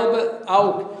sich selber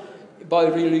auch bei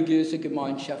religiösen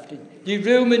Gemeinschaften. Die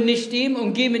rühmen nicht ihm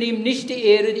und geben ihm nicht die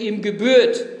Ehre, die ihm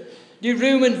gebührt. Die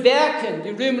rühmen Werken,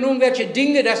 die rühmen irgendwelche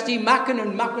Dinge, dass die machen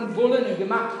und machen wollen und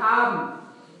gemacht haben.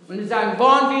 Und die sagen,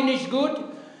 waren wir nicht gut?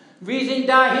 Wir sind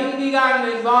da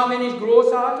hingegangen und waren wir nicht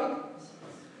großartig?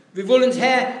 Wir wollen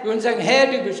sagen, Herr,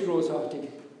 du bist großartig.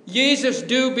 Jesus,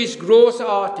 du bist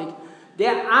großartig.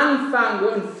 Der Anfang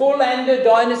und Vollender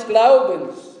deines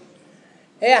Glaubens.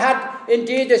 Er hat in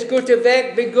dir das gute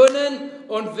Werk begonnen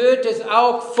und wird es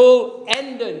auch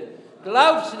vollenden.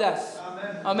 Glaubst du das?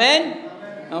 Amen?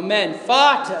 Amen.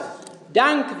 Vater,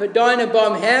 danke für deine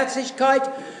Barmherzigkeit,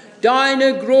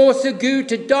 deine große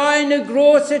Güte, deine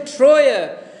große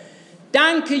Treue.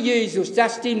 Danke, Jesus,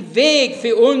 dass den Weg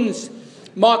für uns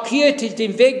markiert ist,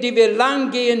 den Weg, den wir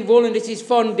lang gehen wollen. Das ist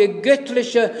von der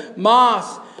göttlichen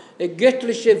Maß, der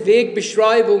göttlichen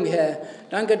Wegbeschreibung her.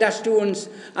 Danke, dass du uns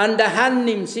an der Hand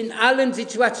nimmst in allen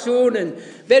Situationen.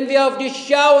 Wenn wir auf dich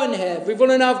schauen, Herr, wir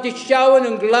wollen auf dich schauen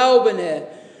und glauben, Herr.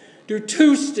 Du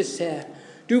tust es, Herr.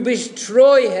 Du bist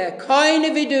treu, Herr.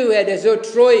 Keiner wie du, Herr, der so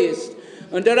treu ist.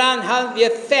 Und daran halten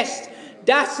wir fest.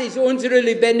 Das ist unsere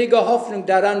lebendige Hoffnung,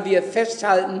 daran wir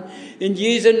festhalten. In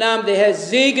Jesu Namen, der Herr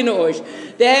segne euch.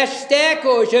 Der Herr stärke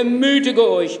euch, ermutige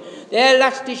euch. Der Herr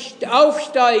lasst dich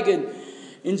aufsteigen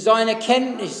in seine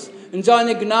Kenntnis, in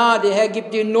seine Gnade. Der Herr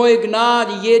gibt dir neue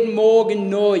Gnade, jeden Morgen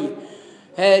neu.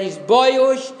 Er ist bei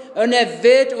euch und er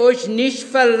wird euch nicht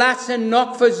verlassen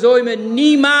noch versäumen.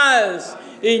 Niemals.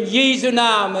 In Jesu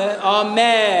Namen.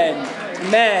 Amen.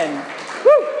 Amen.